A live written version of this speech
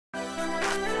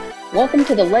Welcome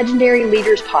to the Legendary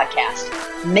Leaders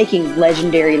Podcast, Making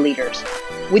Legendary Leaders,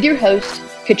 with your host,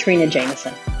 Katrina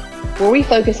Jameson, where we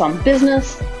focus on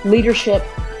business, leadership,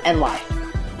 and life.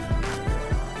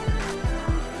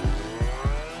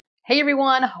 Hey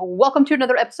everyone, welcome to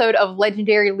another episode of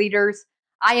Legendary Leaders.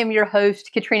 I am your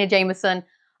host, Katrina Jameson.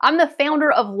 I'm the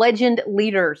founder of Legend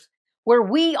Leaders, where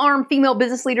we arm female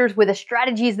business leaders with the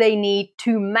strategies they need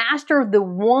to master the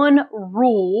one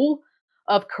rule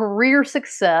of career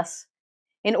success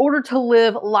in order to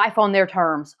live life on their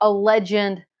terms, a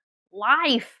legend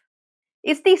life.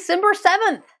 It's December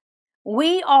 7th.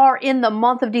 We are in the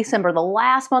month of December, the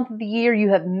last month of the year. You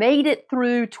have made it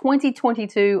through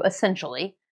 2022,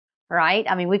 essentially, right?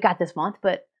 I mean, we've got this month,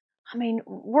 but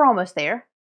we're almost there.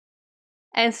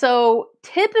 And so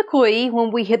typically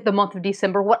when we hit the month of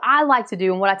December, what I like to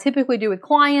do and what I typically do with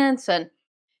clients, and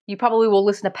you probably will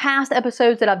listen to past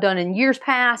episodes that I've done in years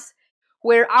past,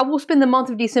 where I will spend the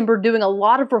month of December doing a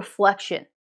lot of reflection,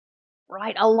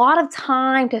 right? A lot of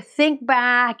time to think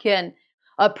back and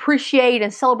appreciate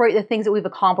and celebrate the things that we've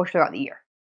accomplished throughout the year.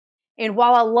 And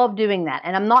while I love doing that,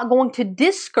 and I'm not going to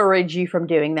discourage you from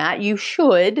doing that, you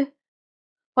should, what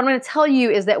I'm going to tell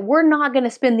you is that we're not going to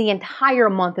spend the entire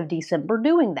month of December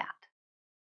doing that.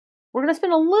 We're going to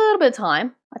spend a little bit of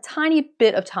time, a tiny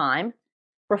bit of time,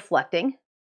 reflecting.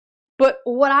 But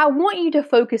what I want you to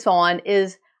focus on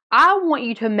is I want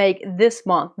you to make this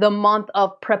month the month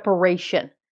of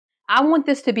preparation. I want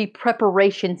this to be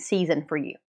preparation season for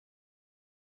you.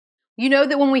 You know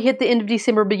that when we hit the end of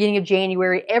December, beginning of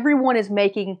January, everyone is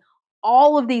making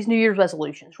all of these New Year's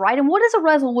resolutions, right? And what is a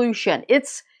resolution?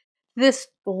 It's this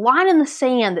line in the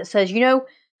sand that says,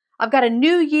 I've got a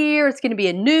new year. It's going to be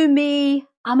a new me.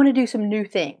 I'm going to do some new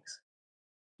things.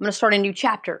 I'm going to start a new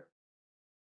chapter.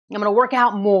 I'm going to work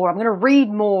out more. I'm going to read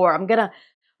more. I'm going to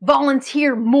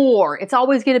volunteer more. It's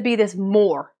always going to be this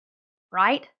more,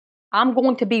 right? I'm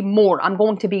going to be more. I'm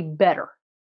going to be better.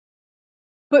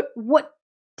 But what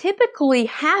typically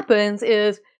happens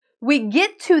is we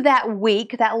get to that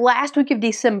week, that last week of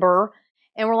December,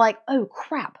 and we're like, oh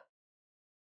crap.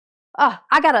 I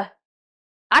gotta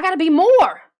be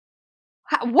more.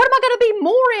 What am I going to be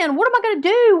more in? What am I going to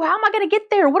do? How am I going to get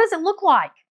there? What does it look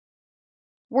like?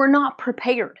 We're not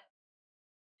prepared.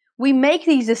 We make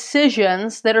these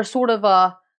decisions that are sort of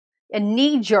a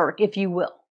knee-jerk, if you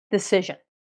will, decision.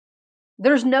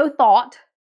 There's no thought.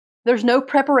 There's no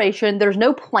preparation. There's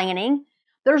no planning.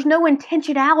 There's no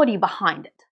intentionality behind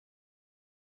it.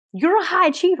 You're a high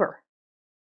achiever.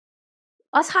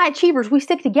 Us high achievers, we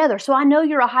stick together, so I know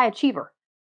you're a high achiever.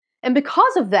 And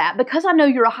because of that, because I know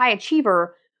you're a high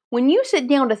achiever, when you sit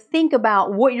down to think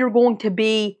about what you're going to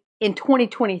be in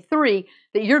 2023,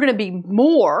 that you're going to be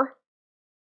more,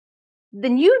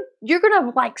 then you're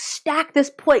going to stack this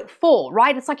plate full,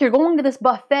 right? It's like you're going to this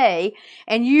buffet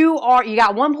and you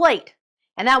got one plate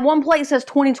and that one plate says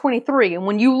 2023. And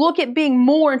when you look at being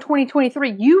more in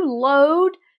 2023, you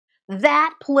load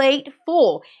that plate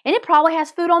full and it probably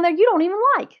has food on there you don't even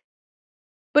like.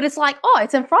 But it's like, oh,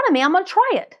 it's in front of me. I'm going to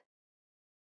try it.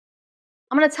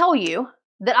 I'm going to tell you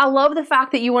that I love the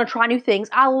fact that you want to try new things.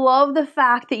 I love the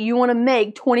fact that you want to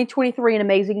make 2023 an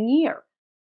amazing year.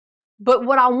 But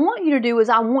what I want you to do is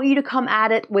I want you to come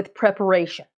at it with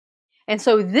preparation. And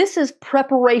so this is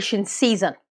preparation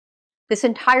season. This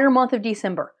entire month of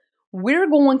December, we're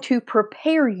going to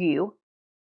prepare you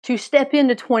to step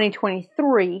into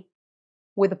 2023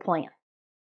 with a plan.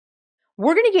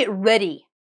 We're going to get ready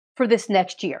for this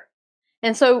next year.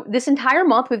 And so this entire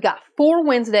month, we've got 4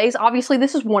 Wednesdays. Obviously,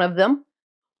 this is one of them.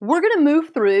 We're going to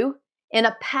move through in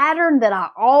a pattern that I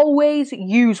always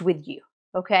use with you.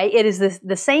 Okay, it is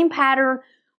the same pattern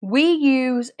we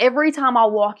use every time I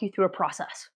walk you through a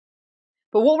process.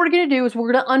 But what we're going to do is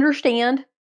we're going to understand,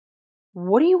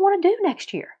 what do you want to do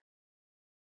next year?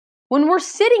 When we're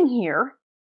sitting here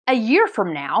a year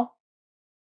from now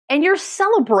and you're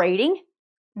celebrating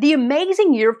the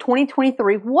amazing year of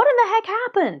 2023, what in the heck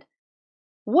happened?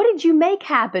 What did you make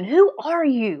happen? Who are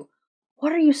you?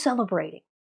 What are you celebrating?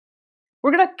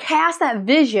 We're going to cast that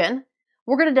vision.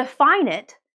 We're going to define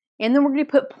it. And then we're going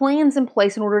to put plans in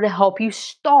place in order to help you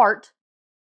start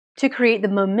to create the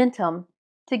momentum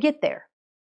to get there.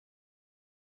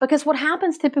 Because what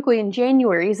happens typically in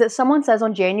January is that someone says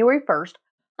on January 1st,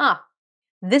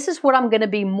 this is what I'm going to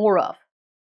be more of.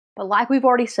 But like we've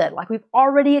already said, like we've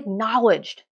already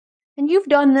acknowledged, and you've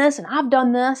done this and I've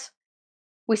done this,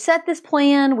 we set this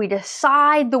plan, we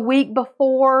decide the week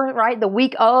before, right? The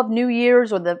week of New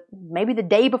Year's or maybe the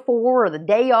day before or the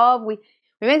day of, we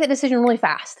make that decision really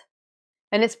fast.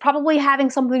 And it's probably having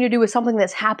something to do with something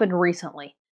that's happened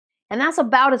recently. And that's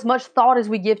about as much thought as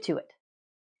we give to it.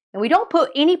 and we don't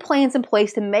put any plans in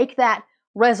place to make that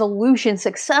resolution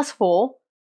successful,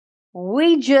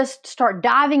 we just start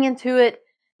diving into it.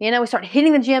 We start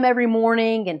hitting the gym every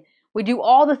morning and we do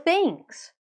all the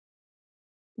things.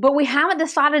 But we haven't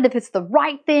decided if it's the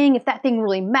right thing, if that thing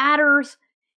really matters,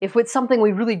 if it's something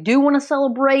we really do want to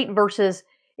celebrate versus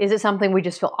is it something we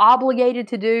just feel obligated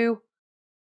to do.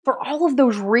 For all of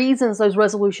those reasons, those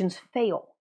resolutions fail.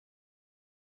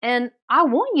 And I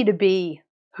want you to be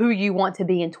who you want to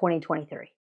be in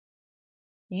 2023.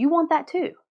 You want that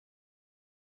too.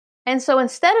 And so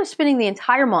instead of spending the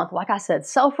entire month, like I said,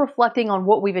 self-reflecting on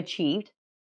what we've achieved,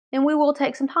 and we will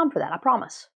take some time for that, I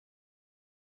promise.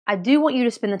 I do want you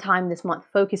to spend the time this month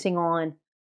focusing on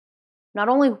not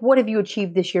only what have you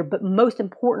achieved this year, but most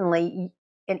importantly,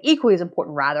 and equally as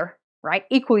important rather, right?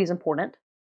 Equally as important,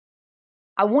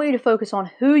 I want you to focus on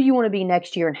who you want to be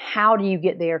next year and how do you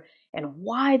get there and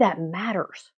why that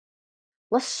matters.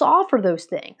 Let's solve for those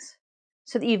things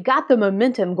so that you've got the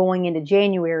momentum going into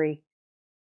January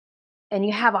and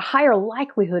you have a higher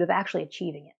likelihood of actually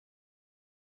achieving it.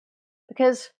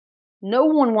 Because no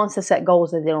one wants to set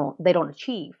goals that they don't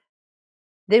achieve.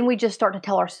 Then we just start to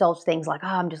tell ourselves things like, oh,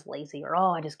 I'm just lazy, or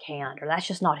oh, I just can't, or that's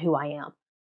just not who I am.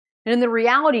 And in the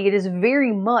reality, it is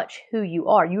very much who you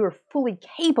are. You are fully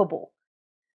capable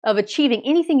of achieving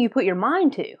anything you put your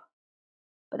mind to.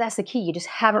 But that's the key. You just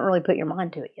haven't really put your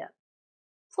mind to it yet.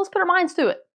 So let's put our minds to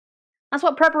it. That's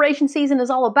what preparation season is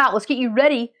all about. Let's get you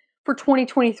ready for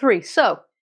 2023. So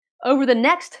over the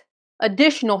next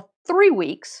additional 3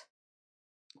 weeks,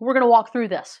 we're going to walk through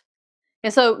this.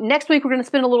 And so next week, we're going to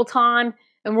spend a little time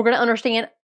and we're going to understand,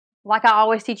 like I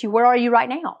always teach you, where are you right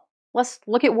now? Let's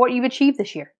look at what you've achieved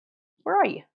this year. Where are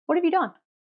you? What have you done?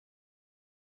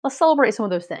 Let's celebrate some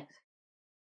of those things.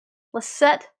 Let's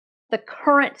set the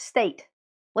current state.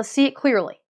 Let's see it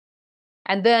clearly.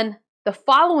 And then the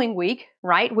following week,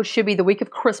 right, which should be the week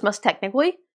of Christmas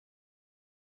technically,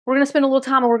 we're going to spend a little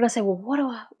time and we're going to say, well, what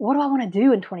do I want to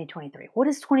do in 2023? What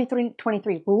does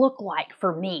 2023 look like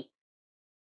for me?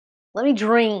 Let me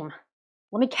dream.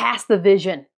 Let me cast the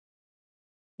vision.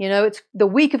 It's the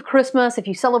week of Christmas if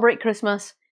you celebrate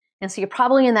Christmas. And so you're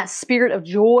probably in that spirit of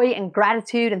joy and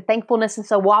gratitude and thankfulness. And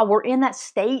so while we're in that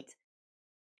state,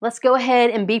 let's go ahead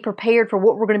and be prepared for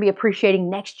what we're going to be appreciating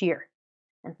next year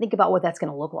and think about what that's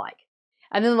going to look like.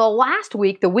 And then the last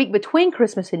week, the week between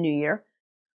Christmas and New Year,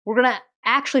 we're going to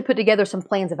actually put together some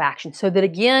plans of action so that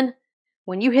again,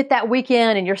 when you hit that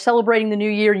weekend and you're celebrating the new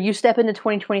year and you step into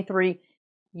 2023,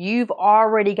 you've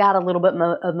already got a little bit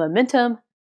of momentum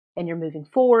and you're moving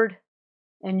forward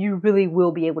and you really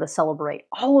will be able to celebrate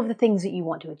all of the things that you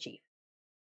want to achieve.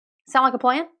 Sound like a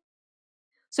plan?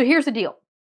 So here's the deal.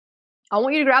 I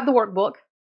want you to grab the workbook.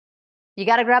 You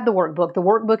got to grab the workbook. The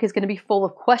workbook is going to be full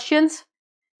of questions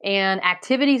and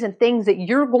activities and things that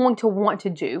you're going to want to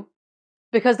do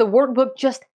because the workbook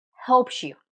just helps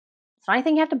you. It's not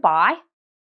anything you have to buy.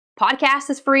 Podcast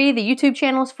is free. The YouTube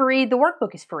channel is free. The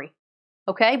workbook is free.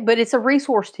 Okay? But it's a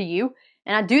resource to you.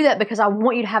 And I do that because I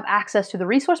want you to have access to the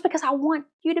resource because I want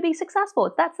you to be successful.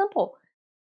 It's that simple.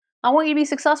 I want you to be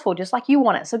successful just like you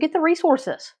want it. So get the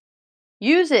resources.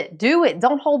 Use it. Do it.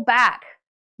 Don't hold back.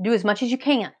 Do as much as you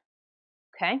can.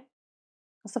 Okay?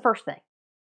 That's the first thing.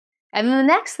 And then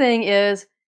the next thing is,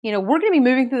 we're going to be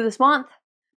moving through this month,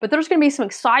 but there's going to be some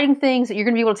exciting things that you're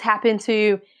going to be able to tap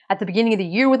into at the beginning of the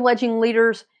year with Legend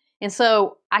Leaders. And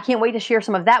so I can't wait to share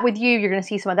some of that with you. You're going to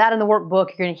see some of that in the workbook.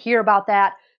 You're going to hear about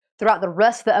that throughout the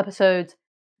rest of the episodes.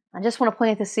 I just want to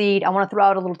plant the seed. I want to throw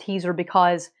out a little teaser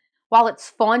because while it's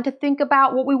fun to think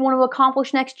about what we want to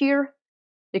accomplish next year,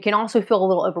 it can also feel a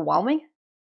little overwhelming.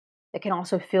 It can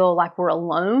also feel like we're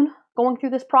alone going through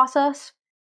this process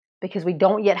because we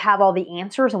don't yet have all the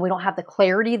answers and we don't have the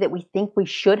clarity that we think we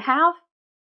should have.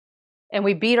 And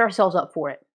we beat ourselves up for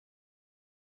it.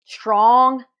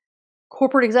 Strong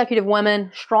corporate executive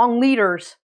women, strong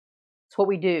leaders, it's what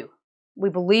we do. We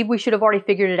believe we should have already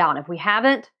figured it out. And if we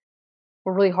haven't,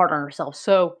 we're really hard on ourselves.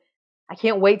 So I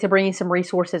can't wait to bring you some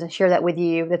resources and share that with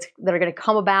you that are going to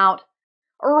come about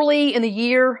early in the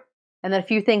year and then a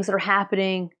few things that are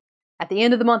happening at the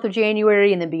end of the month of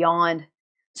January and then beyond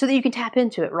so that you can tap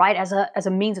into it, right? As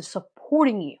a means of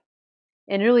supporting you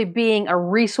and really being a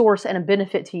resource and a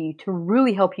benefit to you to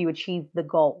really help you achieve the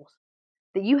goals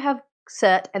that you have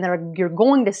set and that you're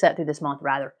going to set through this month,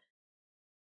 rather.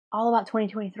 All about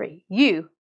 2023. You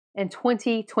in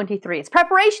 2023. It's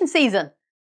preparation season.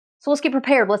 So let's get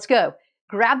prepared. Let's go.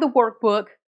 Grab the workbook.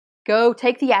 Go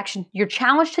take the action. Your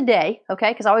challenge today,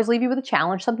 okay, because I always leave you with a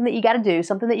challenge, something that you got to do,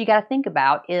 something that you got to think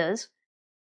about is,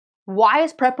 why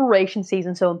is preparation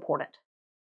season so important?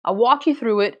 I walked you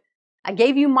through it. I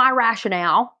gave you my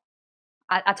rationale.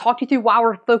 I talked you through why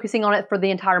we're focusing on it for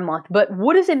the entire month, but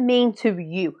what does it mean to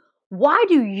you? Why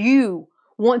do you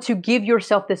want to give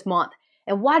yourself this month?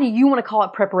 And why do you want to call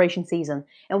it preparation season?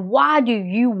 And why do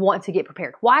you want to get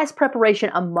prepared? Why is preparation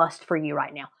a must for you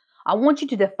right now? I want you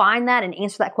to define that and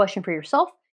answer that question for yourself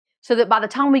so that by the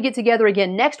time we get together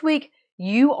again next week,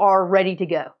 you are ready to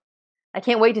go. I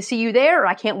can't wait to see you there.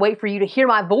 I can't wait for you to hear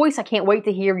my voice. I can't wait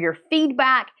to hear your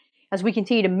feedback as we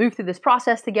continue to move through this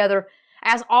process together.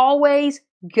 As always,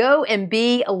 go and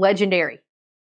be legendary.